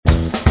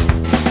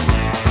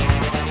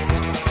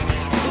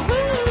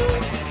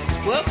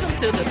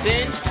the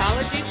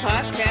Bingetology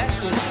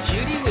Podcast with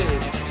Judy Wu,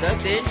 the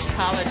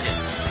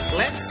Bingetologist.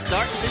 Let's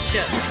start the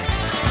show.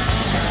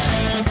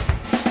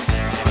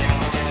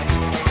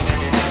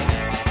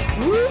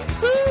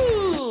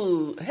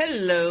 Woohoo!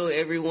 Hello,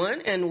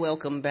 everyone, and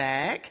welcome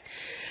back.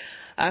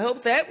 I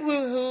hope that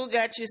woohoo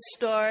got you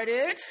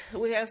started.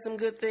 We have some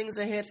good things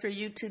ahead for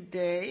you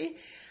today.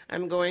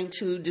 I'm going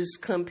to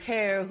just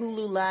compare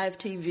Hulu Live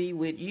TV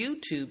with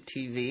YouTube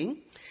TV.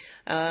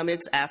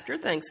 It's after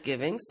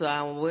Thanksgiving, so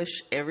I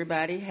wish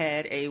everybody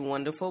had a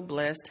wonderful,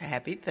 blessed,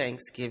 happy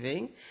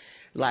Thanksgiving.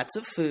 Lots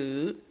of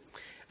food.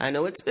 I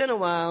know it's been a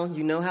while.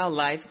 You know how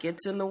life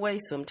gets in the way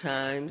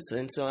sometimes,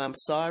 and so I'm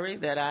sorry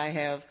that I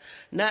have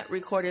not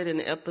recorded an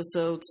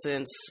episode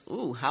since,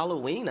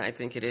 Halloween, I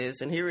think it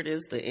is, and here it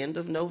is, the end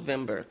of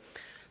November.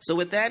 So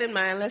with that in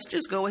mind, let's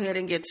just go ahead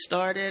and get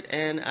started,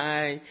 and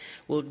I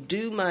will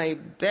do my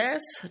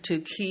best to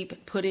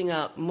keep putting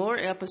out more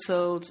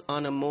episodes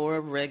on a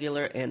more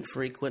regular and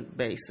frequent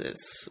basis,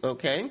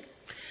 okay?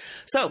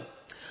 So,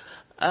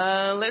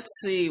 let's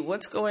see,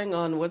 what's going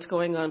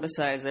on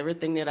besides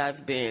everything that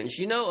I've binged?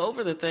 You know,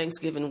 over the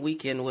Thanksgiving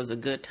weekend was a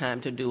good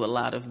time to do a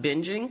lot of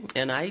binging,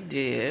 and I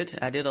did.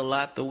 I did a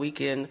lot the week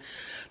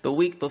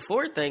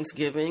before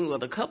Thanksgiving,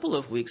 well, a couple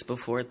of weeks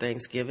before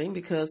Thanksgiving,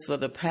 because for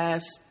the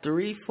past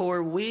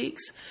 3-4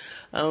 weeks,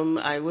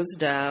 I was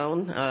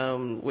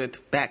down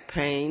with back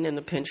pain and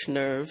a pinched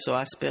nerve, so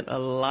I spent a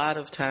lot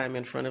of time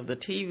in front of the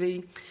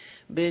TV,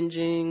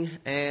 binging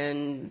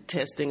and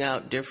testing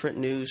out different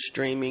news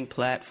streaming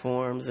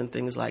platforms and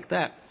things like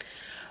that.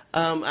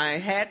 I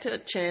had a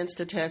chance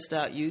to test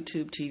out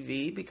YouTube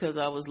TV because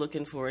I was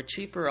looking for a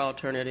cheaper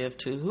alternative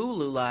to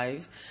Hulu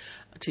Live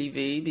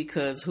TV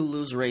because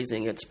Hulu's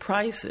raising its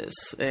prices.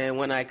 And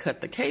when I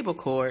cut the cable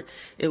cord,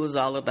 it was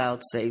all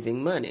about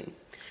saving money.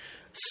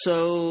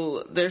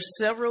 So there's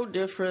several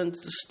different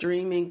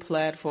streaming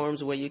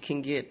platforms where you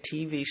can get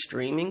TV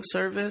streaming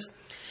service.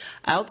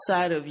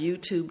 Outside of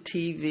YouTube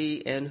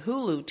TV and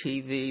Hulu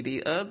TV,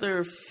 the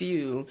other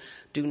few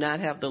do not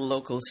have the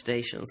local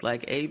stations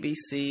like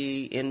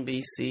ABC,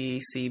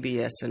 NBC,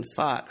 CBS, and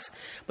Fox.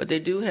 But they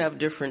do have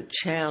different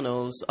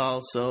channels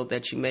also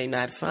that you may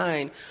not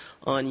find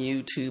on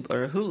YouTube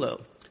or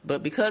Hulu.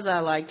 But because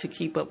I like to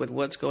keep up with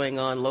what's going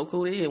on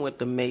locally and with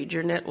the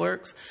major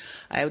networks,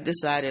 I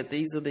decided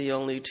these are the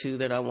only two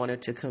that I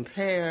wanted to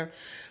compare.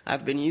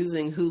 I've been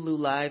using Hulu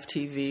Live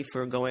TV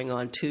for going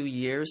on 2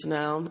 years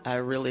now. I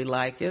really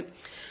like it.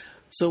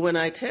 So when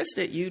I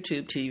tested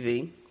YouTube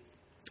TV,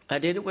 I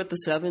did it with the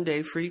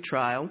 7-day free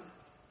trial.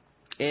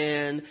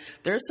 And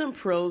there's some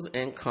pros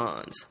and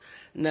cons.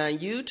 Now,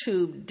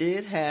 YouTube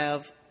did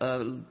have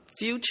a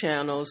few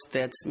channels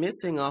that's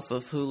missing off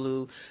of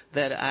Hulu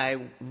that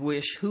I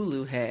wish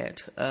Hulu had.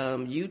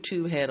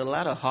 YouTube had a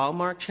lot of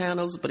Hallmark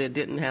channels, but it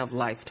didn't have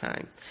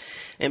Lifetime.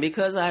 And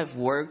because I've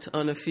worked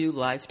on a few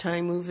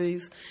Lifetime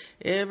movies,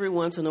 every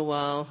once in a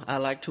while I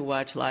like to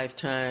watch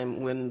Lifetime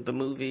when the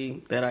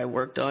movie that I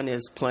worked on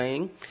is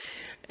playing.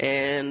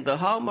 And the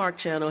Hallmark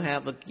channel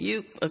have a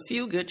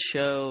few good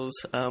shows,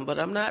 but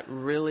I'm not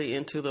really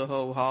into the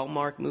whole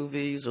Hallmark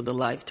movies or the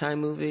Lifetime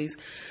movies,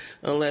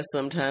 unless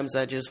sometimes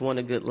I just want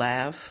a good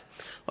laugh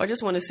or I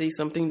just want to see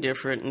something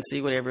different and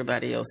see what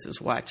everybody else is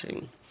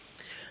watching.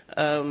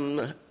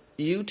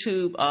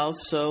 YouTube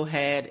also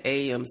had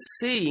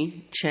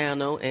AMC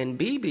channel and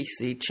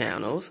BBC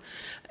channels,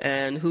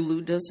 and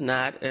Hulu does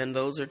not, and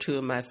those are two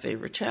of my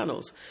favorite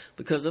channels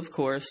because, of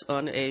course,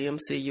 on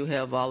AMC you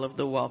have all of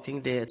the Walking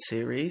Dead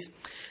series,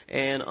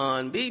 and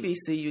on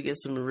BBC you get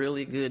some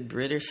really good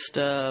British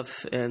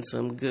stuff and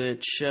some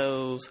good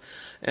shows,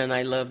 and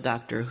I love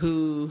Doctor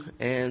Who,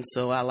 and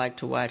so I like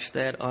to watch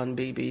that on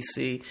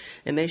BBC,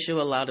 and they show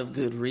a lot of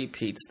good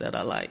repeats that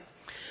I like.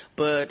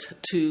 But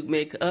to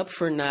make up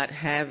for not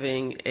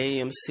having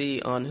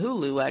AMC on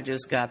Hulu, I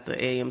just got the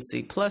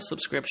AMC Plus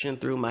subscription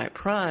through my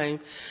Prime.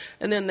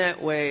 And then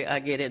that way I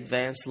get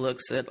advanced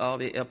looks at all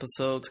the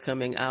episodes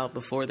coming out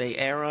before they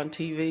air on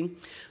TV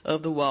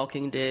of The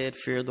Walking Dead,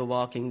 Fear the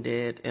Walking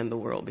Dead, and The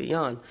World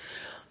Beyond.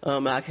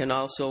 I can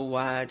also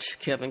watch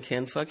Kevin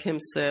Can Fuck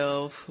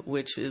Himself,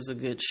 which is a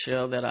good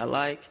show that I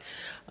like,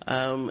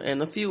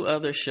 and a few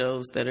other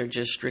shows that are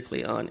just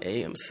strictly on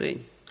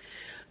AMC.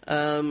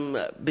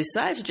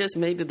 Besides just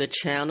maybe the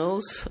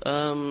channels,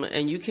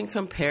 and you can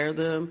compare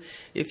them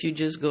if you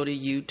just go to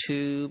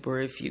YouTube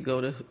or if you go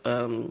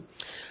to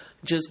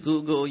just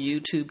Google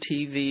YouTube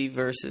TV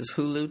versus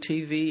Hulu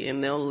TV,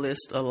 and they'll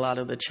list a lot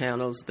of the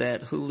channels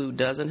that Hulu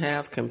doesn't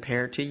have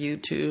compared to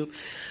YouTube.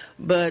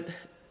 But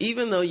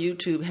even though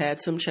YouTube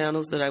had some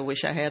channels that I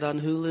wish I had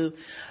on Hulu,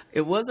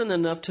 it wasn't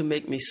enough to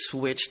make me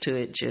switch to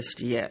it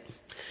just yet.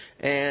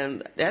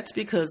 And that's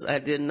because I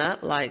did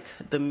not like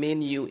the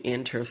menu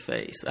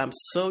interface. I'm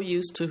so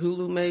used to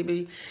Hulu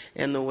maybe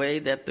and the way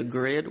that the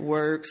grid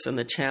works and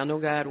the channel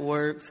guide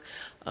works.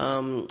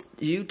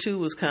 YouTube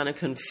was kind of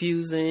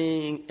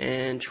confusing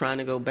and trying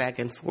to go back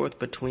and forth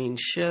between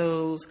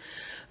shows.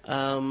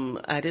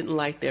 I didn't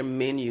like their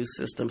menu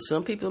system.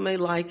 Some people may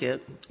like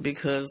it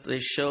because they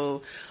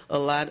show a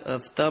lot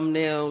of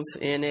thumbnails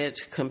in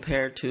it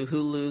compared to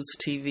Hulu's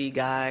TV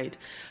guide.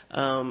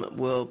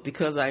 Well,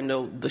 because I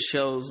know the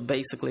shows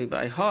basically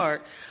by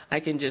heart, I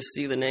can just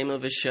see the name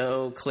of a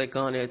show, click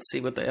on it,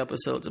 see what the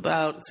episode's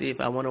about, see if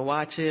I want to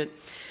watch it.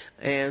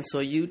 And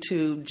so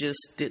YouTube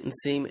just didn't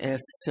seem as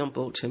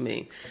simple to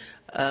me.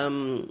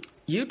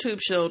 YouTube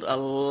showed a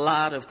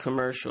lot of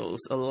commercials,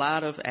 a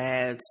lot of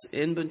ads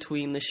in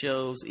between the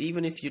shows,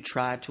 even if you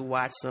tried to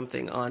watch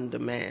something on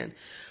demand.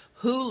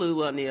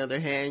 Hulu, on the other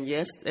hand,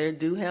 yes, they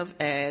do have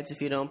ads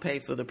if you don't pay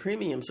for the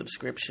premium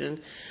subscription.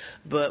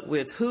 But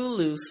with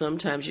Hulu,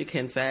 sometimes you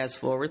can fast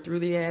forward through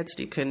the ads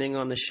depending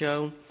on the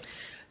show.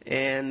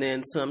 And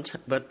then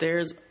but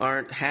theirs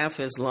aren't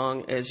half as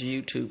long as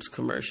YouTube's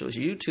commercials.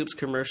 YouTube's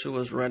commercial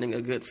was running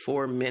a good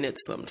 4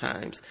 minutes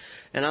sometimes.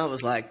 And I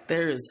was like,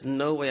 there is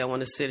no way I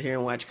want to sit here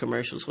and watch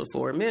commercials for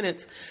 4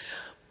 minutes.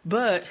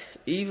 But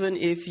even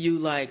if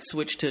you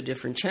switched to a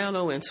different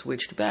channel and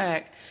switched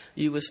back,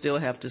 you would still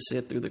have to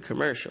sit through the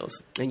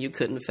commercials and you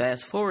couldn't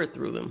fast forward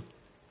through them.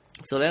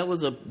 So that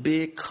was a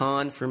big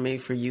con for me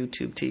for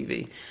YouTube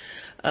TV.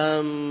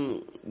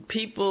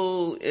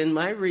 People, in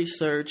my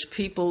research,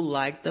 people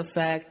like the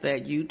fact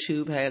that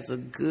YouTube has a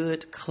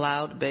good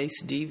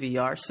cloud-based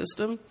DVR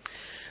system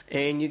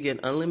and you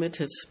get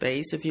unlimited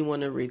space if you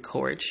want to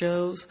record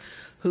shows.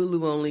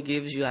 Hulu only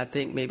gives you, I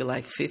think, maybe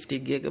 50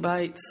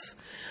 gigabytes.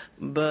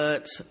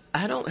 But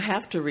I don't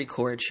have to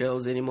record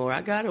shows anymore.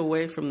 I got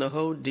away from the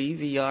whole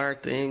DVR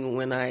thing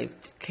when I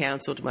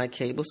canceled my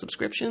cable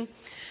subscription.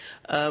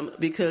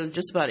 Because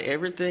just about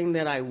everything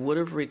that I would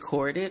have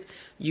recorded,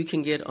 you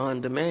can get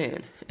on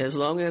demand. As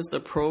long as the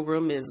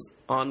program is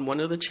on one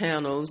of the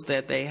channels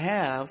that they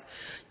have,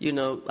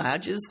 I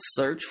just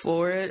search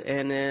for it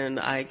and then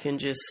I can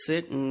just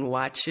sit and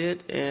watch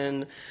it,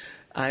 and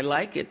I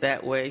like it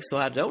that way, so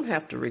I don't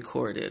have to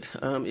record it.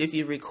 If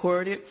you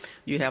record it,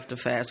 you have to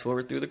fast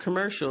forward through the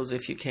commercials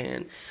if you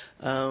can.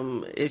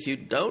 If you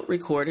don't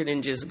record it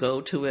and just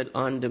go to it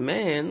on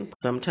demand,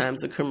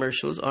 sometimes the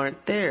commercials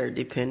aren't there,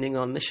 depending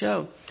on the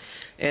show.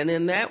 And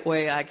then that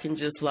way I can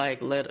just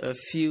let a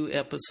few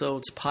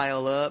episodes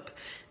pile up.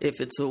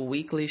 If it's a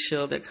weekly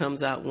show that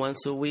comes out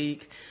once a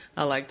week,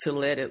 I like to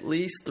let at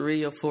least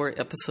 3 or 4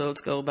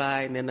 episodes go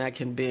by, and then I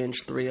can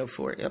binge 3 or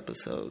 4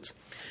 episodes.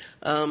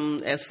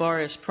 As far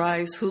as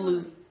price,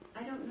 Hulu...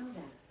 I don't know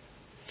that.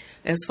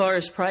 As far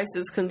as price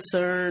is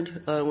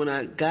concerned, when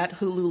I got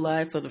Hulu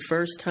Live for the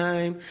first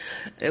time,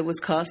 it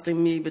was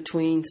costing me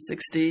between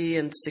 $60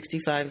 and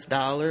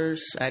 $65.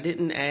 I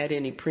didn't add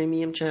any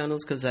premium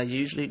channels because I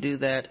usually do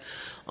that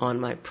on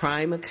my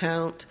Prime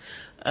account.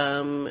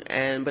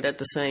 But at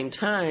the same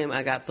time,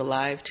 I got the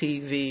live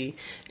TV,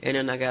 and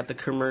then I got the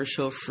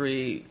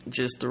commercial-free,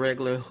 just the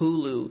regular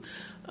Hulu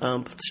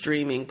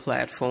streaming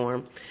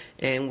platform.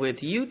 And with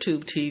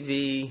YouTube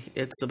TV,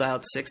 it's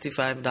about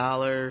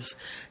 $65.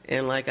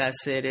 And like I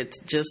said, it's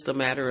just a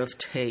matter of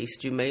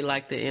taste. You may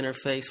like the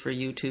interface for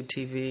YouTube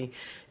TV.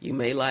 You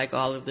may like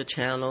all of the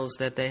channels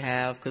that they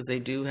have, because they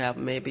do have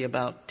maybe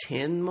about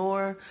 15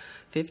 more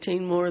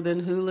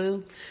than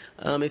Hulu.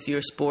 If you're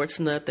a sports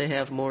nut, they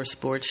have more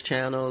sports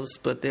channels,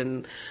 but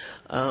then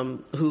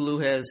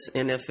Hulu has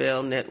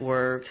NFL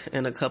Network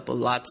and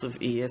lots of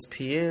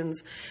ESPNs.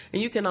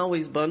 And you can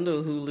always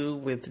bundle Hulu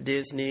with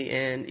Disney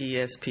and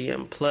ESPN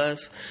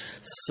Plus,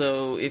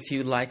 so if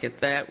you like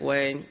it that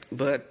way.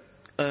 But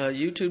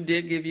YouTube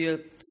did give you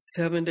a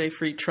 7-day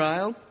free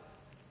trial.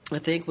 I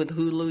think with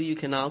Hulu you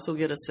can also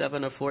get a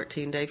 7 or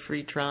 14-day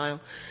free trial.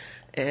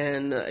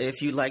 And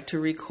if you like to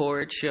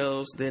record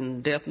shows,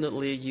 then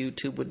definitely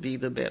YouTube would be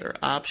the better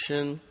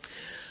option.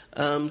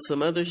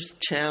 Some other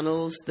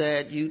channels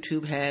that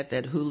YouTube had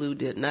that Hulu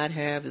did not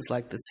have is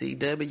like the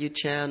CW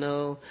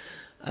channel,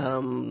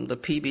 the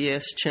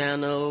PBS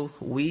channel,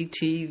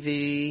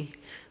 WeTV,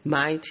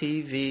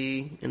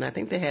 MyTV, and I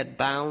think they had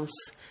Bounce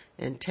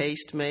and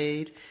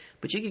Tastemade.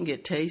 But you can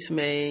get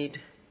Tastemade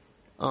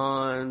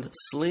on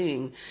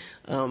Sling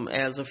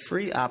as a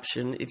free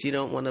option if you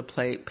don't want to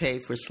pay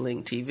for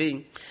Sling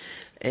TV.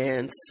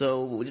 And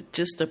so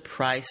just the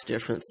price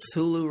difference.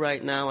 Hulu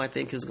right now I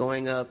think is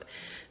going up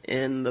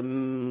in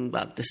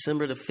about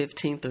December the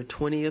 15th or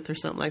 20th or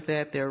something like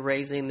that. They're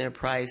raising their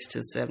price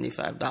to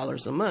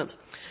 $75 a month.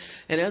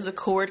 And as a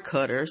cord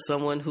cutter,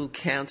 someone who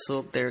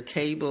canceled their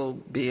cable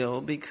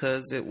bill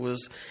because it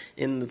was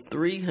in the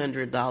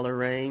 $300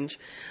 range,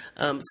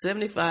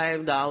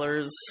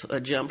 $75, a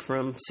jump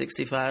from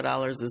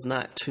 $65 is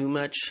not too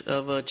much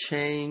of a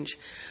change.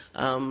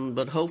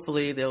 But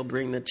hopefully they'll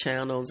bring the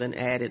channels and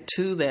add it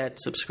to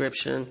that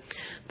subscription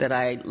that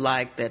I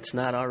like that's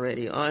not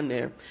already on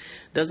there.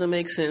 Doesn't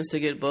make sense sense to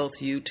get both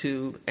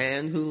YouTube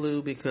and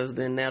Hulu, because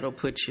then that'll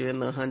put you in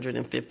the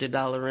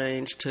 $150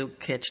 range to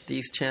catch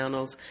these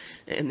channels.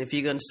 And if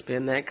you're going to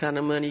spend that kind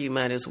of money, you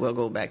might as well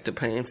go back to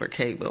paying for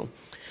cable.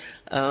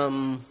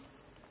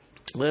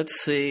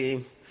 Let's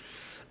see.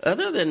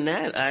 Other than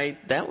that,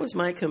 that was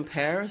my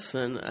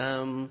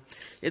comparison.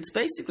 It's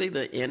basically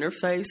the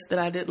interface that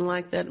I didn't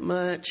like that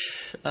much.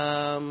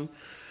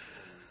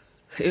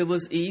 It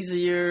was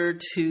easier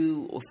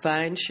to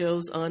find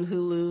shows on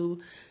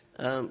Hulu.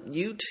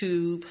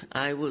 YouTube,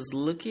 I was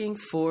looking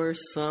for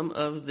some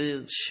of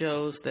the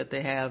shows that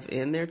they have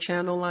in their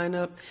channel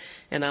lineup,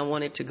 and I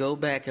wanted to go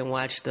back and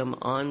watch them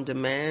on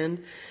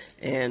demand,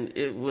 and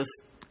it was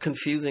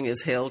confusing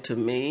as hell to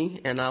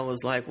me. And I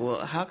was like,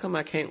 well, how come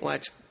I can't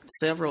watch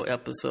several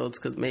episodes,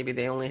 because maybe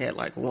they only had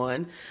like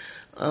one?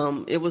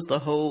 It was the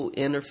whole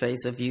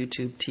interface of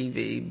YouTube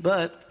TV.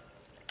 But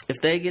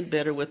if they get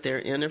better with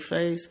their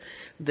interface,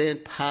 then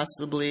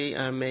possibly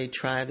I may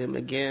try them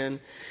again.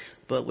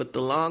 But with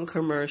the long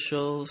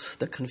commercials,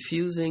 the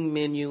confusing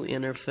menu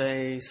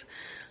interface,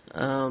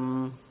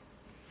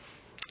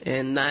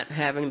 and not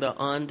having the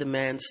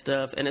on-demand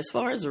stuff. And as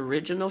far as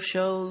original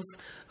shows,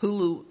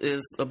 Hulu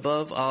is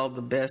above all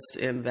the best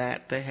in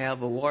that. They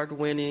have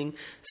award-winning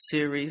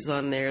series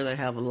on there. They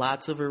have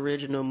lots of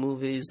original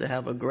movies. They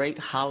have a great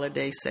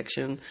holiday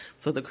section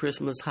for the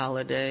Christmas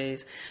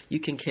holidays. You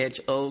can catch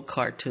old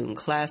cartoon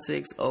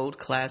classics, old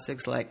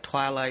classics like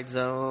Twilight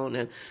Zone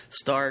and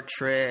Star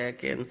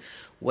Trek and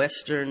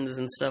Westerns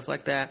and stuff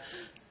like that.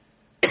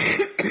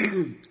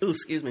 Ooh,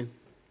 excuse me.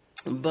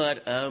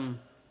 But,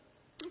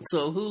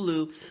 so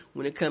Hulu,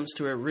 when it comes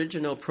to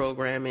original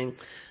programming,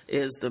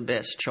 is the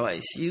best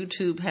choice.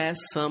 YouTube has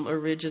some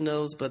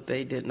originals, but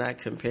they did not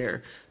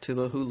compare to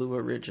the Hulu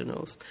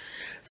originals.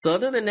 So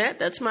other than that,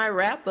 that's my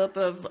wrap-up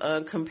of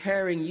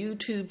comparing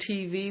YouTube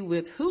TV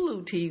with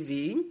Hulu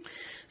TV.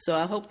 So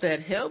I hope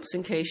that helps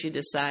in case you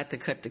decide to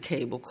cut the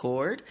cable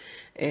cord.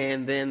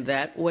 And then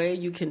that way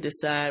you can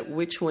decide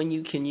which one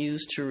you can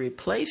use to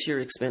replace your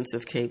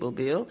expensive cable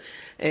bill,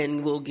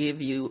 and we'll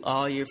give you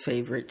all your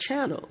favorite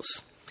channels.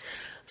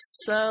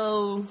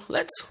 So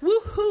let's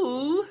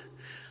woohoo.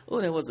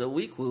 Oh, that was a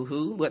weak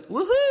woohoo, but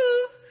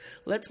woohoo.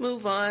 Let's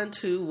move on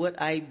to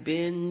what I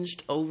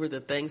binged over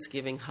the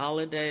Thanksgiving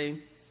holiday.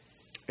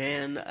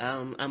 And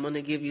I'm going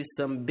to give you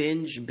some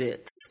binge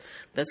bits.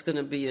 That's going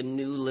to be a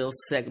new little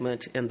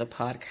segment in the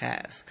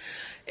podcast.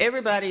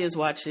 Everybody is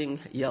watching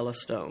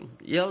Yellowstone.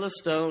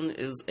 Yellowstone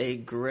is a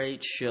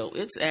great show.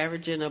 It's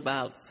averaging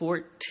about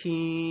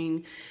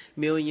 14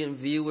 million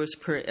viewers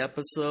per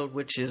episode,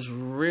 which is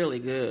really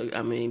good.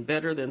 I mean,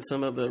 better than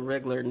some of the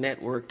regular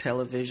network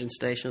television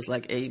stations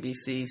like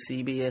ABC,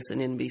 CBS,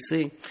 and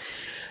NBC.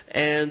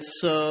 And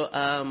so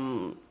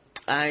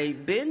I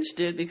binged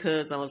it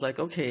because I was like,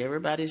 okay,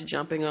 everybody's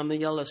jumping on the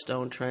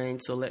Yellowstone train,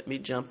 so let me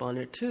jump on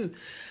it too.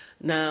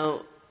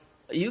 Now,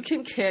 you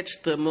can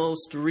catch the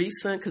most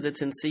recent, because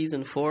it's in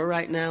season 4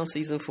 right now.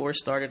 Season 4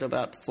 started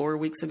about 5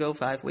 weeks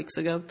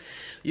ago.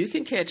 You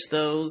can catch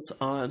those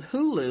on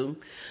Hulu,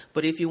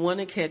 but if you want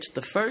to catch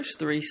the first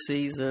 3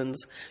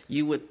 seasons,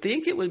 you would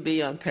think it would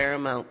be on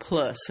Paramount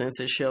Plus, since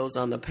it shows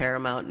on the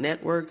Paramount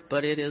Network,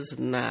 but it is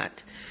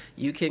not.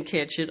 You can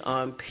catch it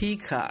on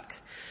Peacock.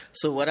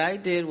 So what I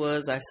did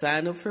was I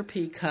signed up for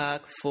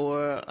Peacock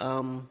for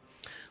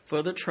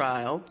the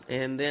trial,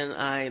 and then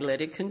I let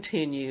it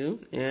continue,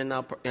 and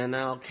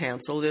I'll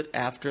cancel it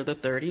after the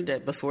 30 day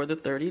before the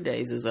 30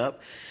 days is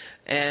up.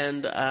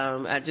 And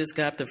I just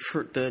got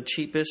the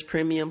cheapest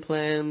premium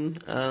plan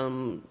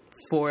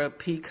for a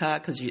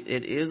Peacock, because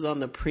it is on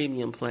the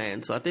premium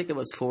plan. So I think it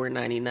was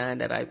 $4.99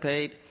 that I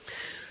paid.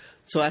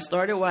 So I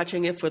started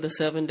watching it for the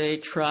 7-day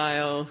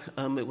trial.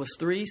 It was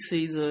 3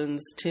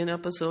 seasons, 10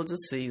 episodes a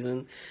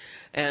season.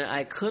 And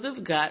I could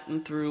have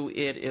gotten through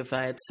it if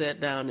I had sat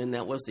down and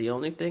that was the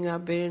only thing I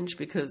binged.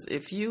 Because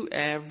if you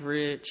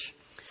average,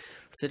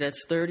 so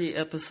that's 30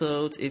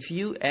 episodes. If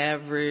you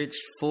average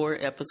 4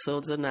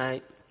 episodes a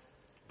night,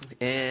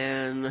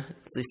 and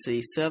let's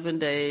see, 7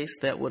 days,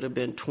 that would have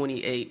been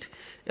 28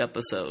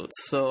 episodes.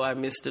 So I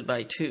missed it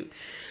by 2.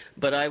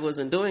 But I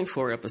wasn't doing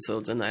 4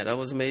 episodes a night. I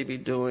was maybe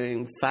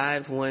doing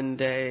 5 one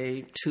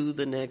day, 2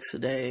 the next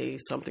day,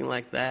 something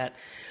like that.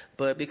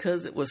 But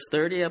because it was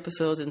 30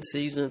 episodes in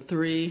season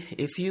 3,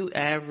 if you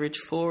average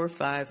 4 or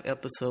 5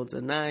 episodes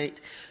a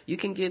night, you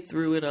can get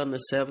through it on the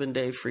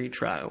 7-day free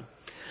trial.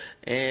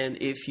 And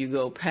if you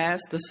go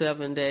past the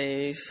 7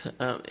 days,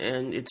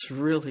 and it's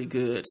really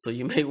good, so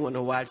you may want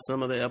to watch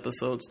some of the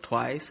episodes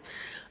twice,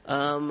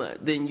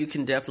 then you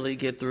can definitely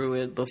get through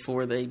it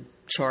before they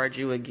charge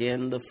you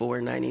again the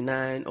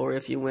 $4.99, or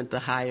if you went the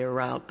higher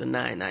route, the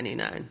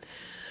 $9.99.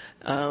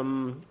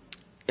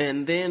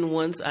 And then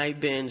once I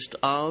binged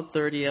all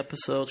 30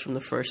 episodes from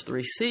the first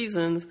 3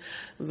 seasons,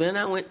 then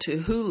I went to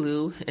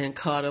Hulu and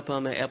caught up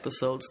on the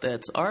episodes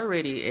that's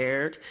already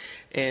aired.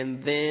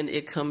 And then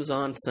it comes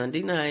on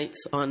Sunday nights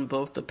on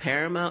both the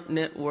Paramount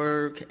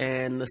Network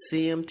and the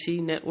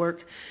CMT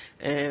Network.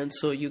 And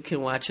so you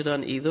can watch it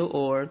on either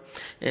or.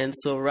 And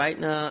so right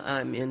now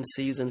I'm in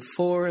season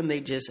 4, and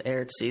they just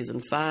aired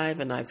season 5,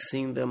 and I've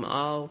seen them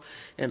all.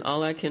 And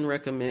all I can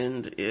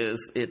recommend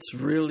is it's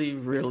really,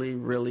 really,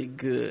 really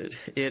good.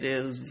 It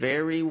is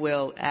very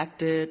well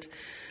acted.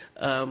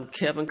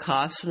 Kevin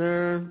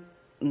Costner,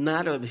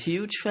 not a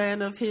huge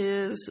fan of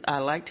his. I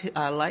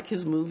like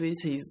his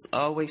movies. He's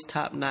always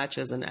top notch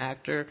as an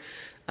actor.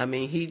 I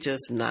mean, he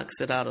just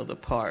knocks it out of the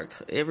park.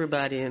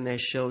 Everybody in that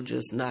show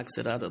just knocks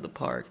it out of the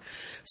park.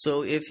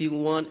 So if you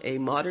want a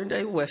modern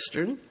day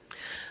Western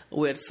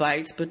with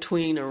fights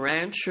between a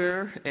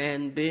rancher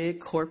and big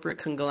corporate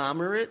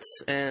conglomerates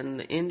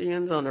and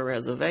Indians on a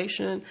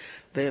reservation,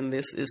 then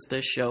this is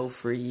the show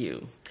for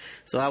you.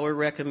 So I would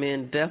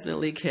recommend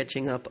definitely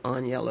catching up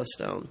on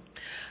Yellowstone.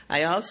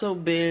 I also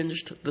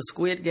binged The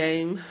Squid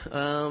Game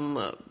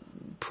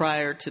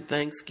prior to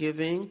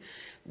Thanksgiving,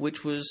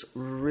 which was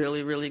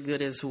really, really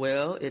good as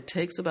well. It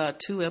takes about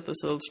 2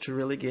 episodes to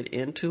really get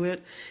into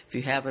it. If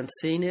you haven't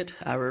seen it,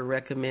 I would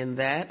recommend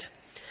that.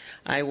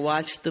 I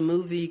watched the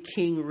movie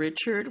King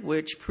Richard,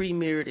 which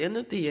premiered in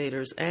the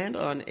theaters and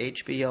on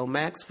HBO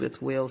Max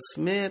with Will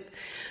Smith.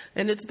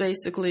 And it's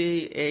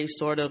basically a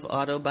sort of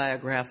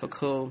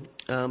autobiographical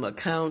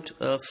account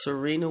of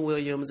Serena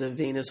Williams and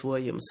Venus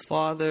Williams'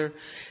 father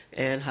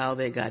and how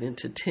they got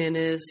into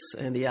tennis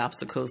and the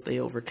obstacles they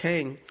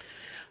overcame.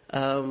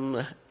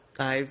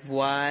 I've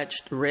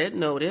watched Red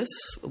Notice,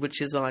 which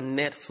is on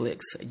Netflix.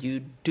 You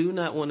do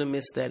not want to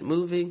miss that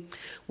movie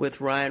with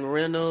Ryan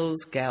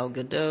Reynolds, Gal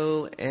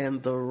Gadot,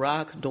 and The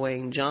Rock,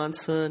 Dwayne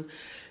Johnson.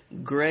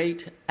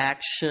 Great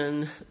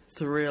action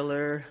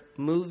thriller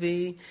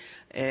movie,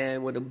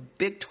 and with a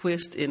big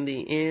twist in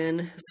the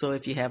end. So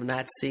if you have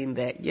not seen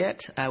that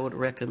yet, I would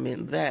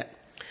recommend that.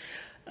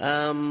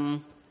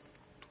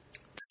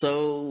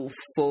 So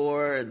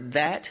for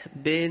that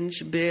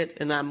binge bit,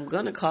 and I'm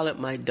going to call it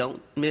my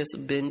don't miss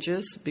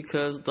binges,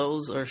 because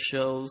those are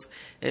shows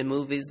and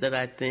movies that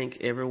I think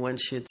everyone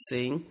should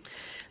see.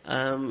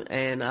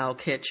 And I'll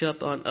catch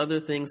up on other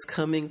things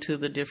coming to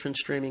the different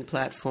streaming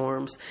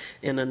platforms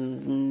in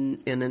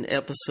an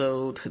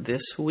episode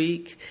this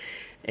week.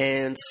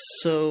 And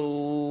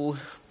so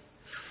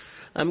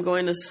I'm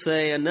going to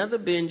say another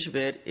binge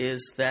bit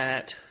is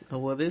that,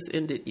 this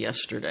ended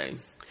yesterday.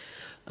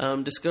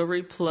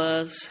 Discovery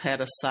Plus had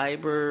a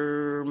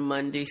Cyber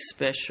Monday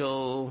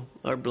special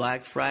or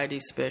Black Friday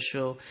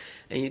special,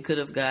 and you could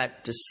have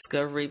got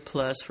Discovery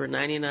Plus for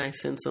 99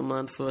 cents a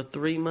month for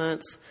 3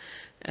 months,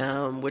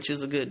 which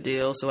is a good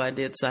deal, so I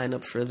did sign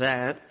up for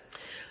that.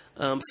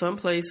 Some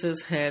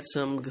places had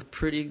some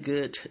pretty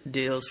good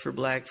deals for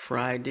Black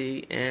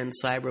Friday and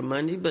Cyber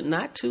Monday, but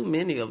not too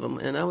many of them,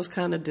 and I was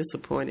kind of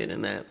disappointed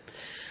in that.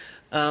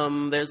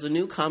 There's a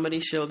new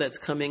comedy show that's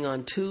coming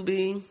on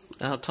Tubi.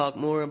 I'll talk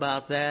more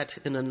about that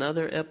in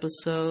another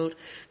episode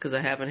because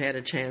I haven't had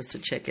a chance to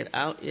check it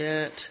out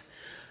yet.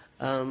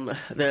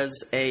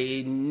 There's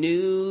a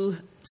new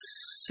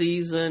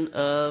season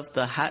of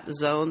The Hot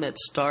Zone that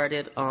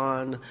started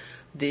on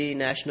the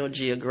National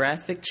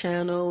Geographic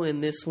channel,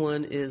 and this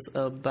one is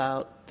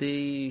about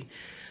the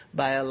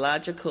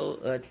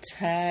biological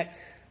attack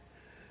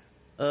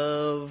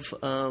of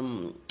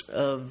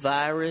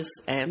virus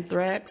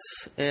anthrax.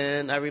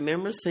 And I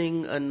remember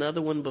seeing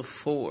another one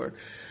before.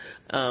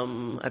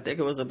 I think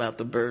it was about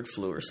the bird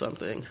flu or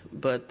something.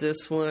 But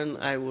this one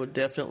I will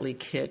definitely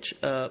catch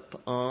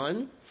up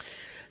on.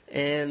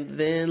 And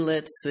then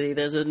let's see,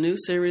 there's a new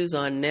series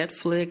on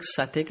Netflix.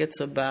 I think it's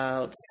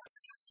about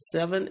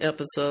 7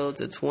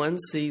 episodes. It's 1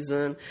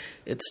 season.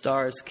 It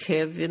stars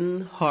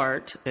Kevin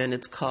Hart, and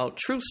it's called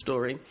True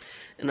Story.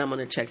 And I'm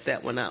going to check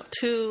that one out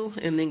too,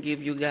 and then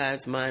give you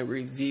guys my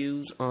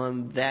reviews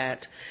on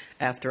that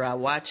after I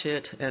watch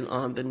it and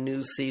on the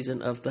new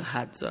season of The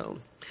Hot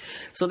Zone.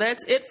 So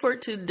that's it for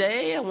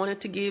today. I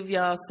wanted to give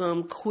y'all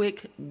some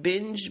quick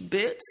binge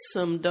bits,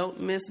 some don't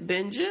miss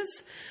binges.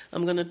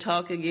 I'm going to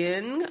talk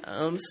again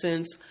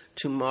since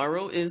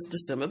tomorrow is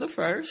December the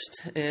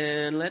 1st,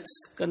 and let's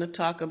going to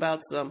talk about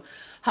some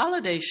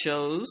holiday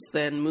shows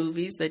and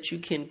movies that you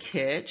can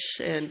catch,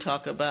 and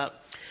talk about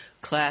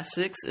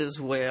classics as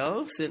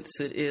well, since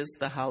it is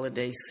the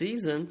holiday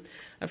season.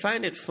 I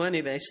find it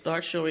funny they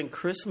start showing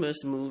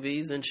Christmas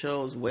movies and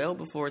shows well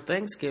before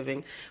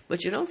Thanksgiving,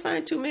 but you don't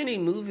find too many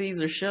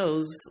movies or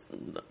shows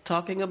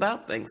talking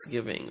about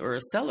Thanksgiving or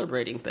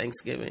celebrating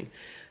Thanksgiving.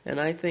 And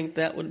I think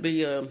that would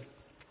be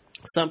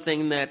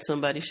something that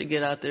somebody should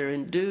get out there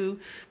and do,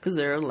 because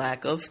there are a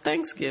lack of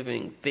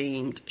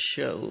Thanksgiving-themed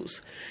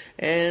shows.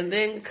 And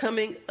then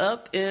coming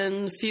up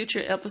in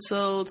future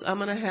episodes, I'm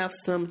going to have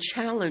some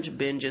challenge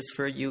binges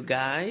for you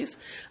guys.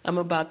 I'm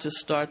about to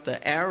start the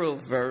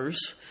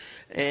Arrowverse,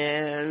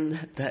 And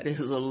that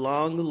is a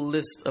long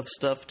list of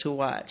stuff to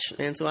watch.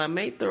 And so I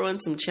may throw in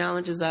some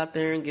challenges out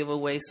there and give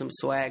away some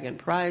swag and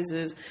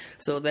prizes.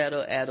 So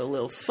that'll add a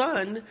little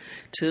fun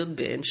to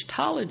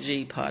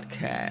Bingetology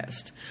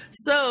podcast.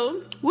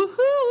 So,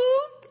 woohoo!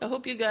 I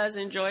hope you guys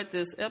enjoyed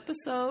this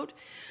episode.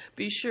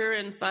 Be sure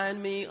and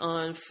find me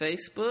on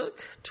Facebook,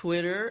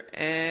 Twitter,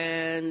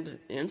 and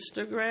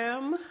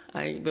Instagram.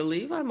 I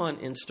believe I'm on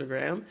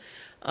Instagram.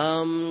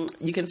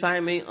 You can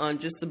find me on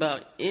just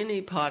about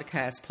any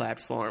podcast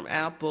platform: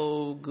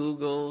 Apple,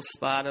 Google,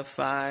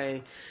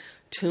 Spotify,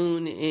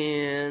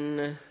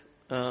 TuneIn,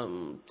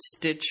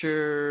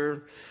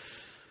 Stitcher.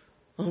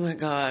 Oh my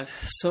God,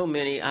 so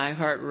many.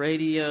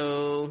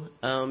 iHeartRadio.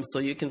 So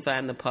you can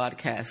find the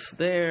podcast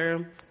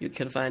there. You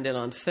can find it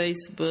on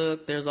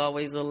Facebook. There's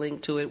always a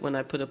link to it when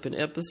I put up an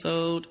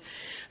episode.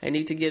 I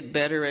need to get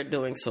better at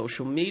doing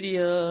social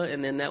media,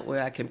 and then that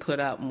way I can put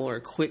out more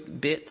quick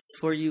bits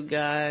for you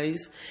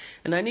guys.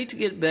 And I need to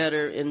get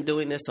better in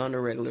doing this on a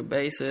regular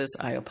basis.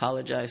 I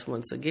apologize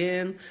once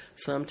again.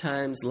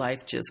 Sometimes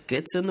life just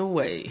gets in the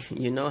way.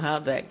 You know how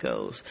that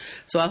goes.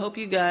 So I hope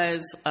you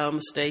guys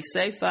stay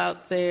safe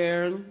out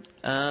there.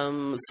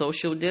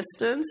 Social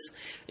distance,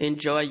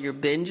 enjoy your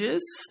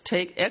binges,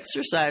 take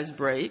exercise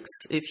breaks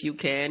if you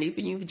can,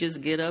 even you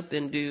just get up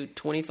and do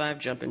 25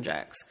 jumping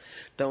jacks.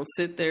 Don't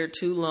sit there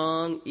too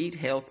long, eat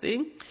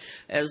healthy.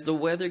 As the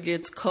weather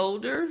gets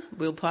colder,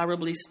 we'll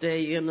probably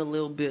stay in a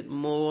little bit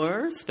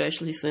more,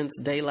 especially since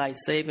daylight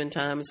saving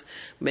times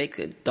make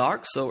it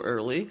dark so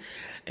early.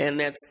 And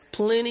that's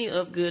plenty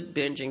of good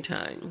binging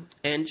time.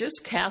 And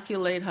just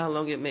calculate how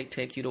long it may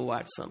take you to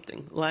watch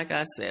something. Like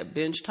I said,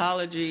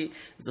 Bingetology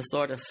is a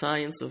sort of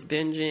science of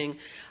binging.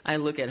 I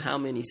look at how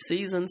many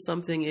seasons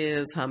something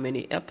is, how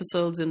many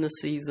episodes in the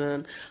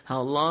season,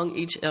 how long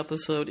each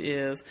episode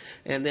is,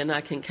 and then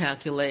I can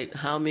calculate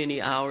how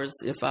many hours,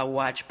 if I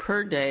watch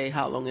per day,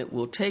 how long it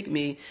will take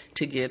me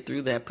to get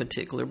through that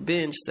particular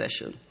binge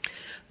session.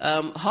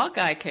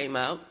 Hawkeye came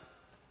out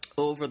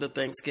over the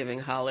Thanksgiving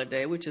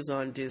holiday, which is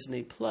on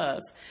Disney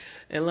Plus.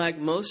 And like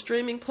most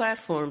streaming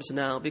platforms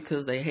now,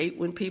 because they hate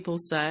when people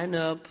sign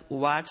up,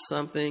 watch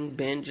something,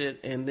 binge it,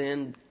 and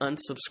then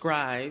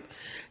unsubscribe,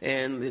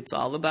 and it's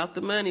all about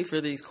the money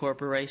for these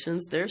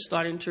corporations, they're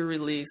starting to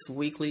release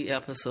weekly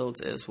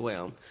episodes as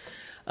well.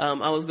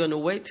 I was going to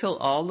wait till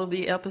all of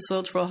the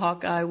episodes for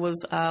Hawkeye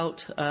was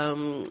out,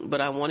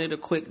 but I wanted a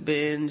quick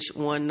binge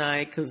one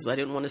night because I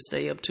didn't want to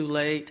stay up too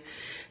late,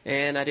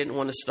 and I didn't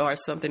want to start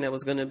something that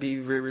was going to be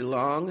very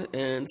long.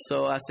 And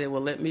so I said,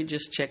 well, let me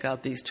just check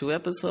out these 2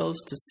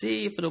 episodes to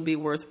see if it'll be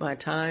worth my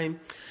time.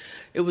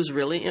 It was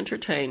really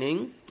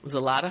entertaining. There's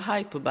a lot of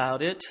hype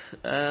about it,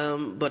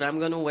 but I'm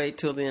going to wait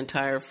till the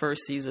entire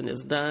first season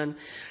is done.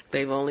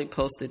 They've only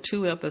posted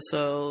 2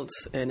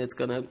 episodes, and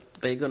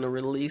they're going to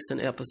release an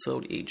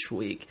episode each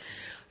week.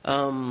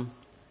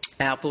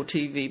 Apple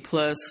TV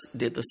Plus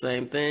did the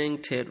same thing.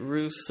 Ted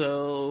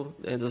Russo.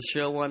 There's a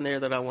show on there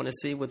that I want to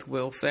see with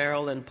Will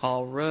Ferrell and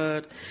Paul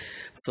Rudd.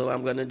 So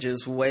I'm going to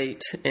just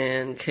wait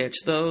and catch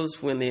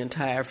those when the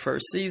entire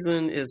first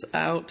season is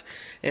out.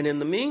 And in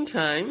the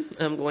meantime,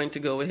 I'm going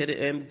to go ahead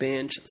and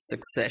binge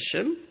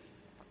Succession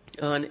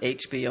on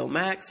HBO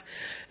Max,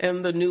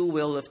 and the new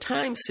Wheel of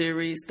Time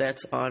series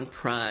that's on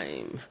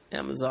Prime,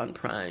 Amazon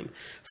Prime.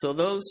 So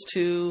those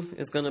 2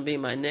 is going to be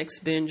my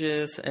next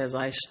binges as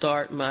I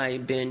start my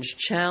binge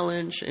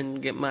challenge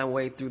and get my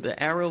way through the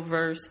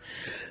Arrowverse.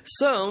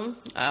 So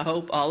I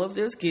hope all of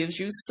this gives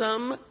you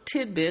some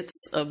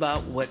tidbits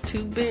about what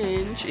to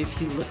binge if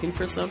you're looking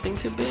for something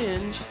to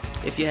binge.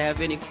 If you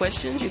have any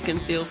questions, you can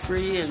feel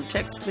free and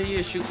text me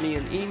or shoot me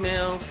an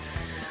email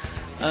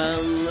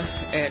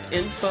at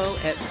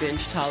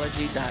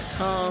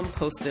info@bingetology.com.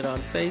 Post it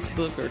on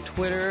Facebook or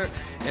Twitter,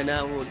 and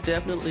I will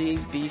definitely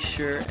be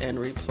sure and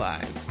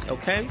reply.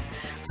 Okay?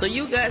 So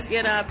you guys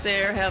get out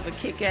there, have a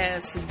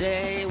kick-ass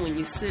day when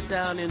you sit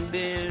down and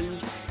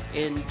binge.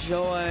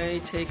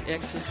 Enjoy, take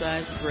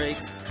exercise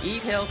breaks,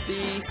 eat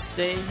healthy,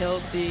 stay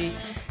healthy,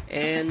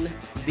 and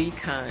be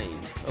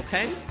kind.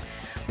 Okay?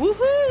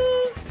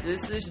 Woohoo!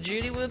 This is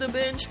Judy with the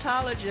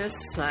Bingetologist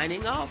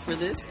signing off for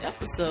this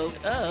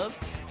episode of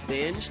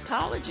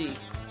Bingetology.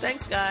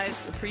 Thanks,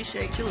 guys.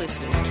 Appreciate you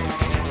listening.